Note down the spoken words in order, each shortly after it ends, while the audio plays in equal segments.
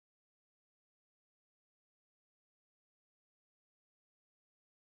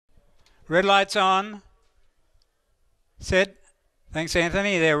Red lights on. Set. Thanks,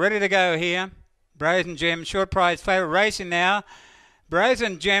 Anthony. They're ready to go here. Brazen Gem, short prize favourite, racing now.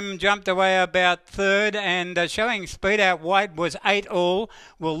 Brazen Gem jumped away about third and showing speed out wide was 8 all.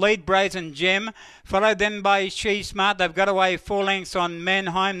 Will lead Brazen Gem, followed then by She Smart. They've got away 4 lengths on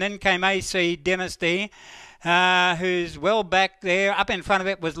Mannheim. Then came AC Dynasty, who's well back there. Up in front of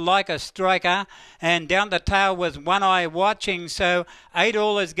it was Like a Striker, and down the tail was One Eye Watching. So 8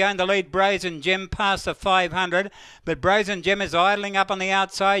 all is going to lead Brazen Gem past the 500, but Brazen Gem is idling up on the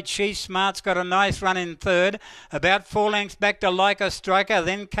outside. She Smart's got a nice run in third, about 4 lengths back to Like a Striker.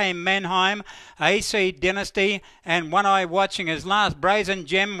 Then came Mannheim, AC Dynasty, and One Eye Watching as last. Brazen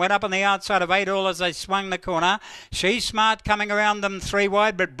Gem went up on the outside of 8 all as they swung the corner. She Smart coming around them 3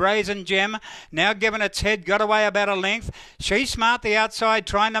 wide, but Brazen Gem now given its head, got away about a length. She Smart the outside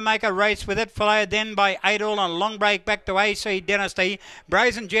trying to make a race with it, followed then by 8 all on a long break back to AC Dynasty.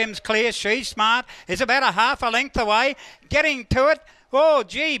 Brazen Gem's clear. She Smart is about a half a length away, getting to it. Oh,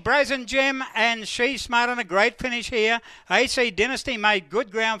 gee, Brazen Gem and She Smart on a great finish here. AC Dynasty made good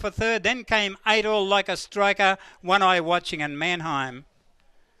ground for third. Then came 8 all, Like a Striker, One Eye Watching and Mannheim.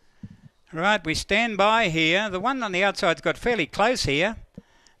 Right, we stand by here. The one on the outside's got fairly close here,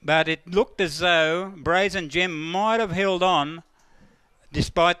 but it looked as though Brazen Gem might have held on,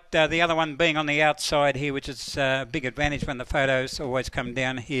 despite the other one being on the outside here, which is a big advantage when the photos always come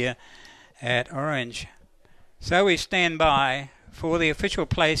down here at Orange. So we stand by for the official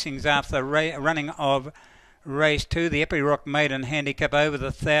placings after the running of race 2, the Epiroc Maiden Handicap over the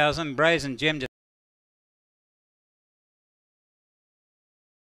 1,000. Brazen Gem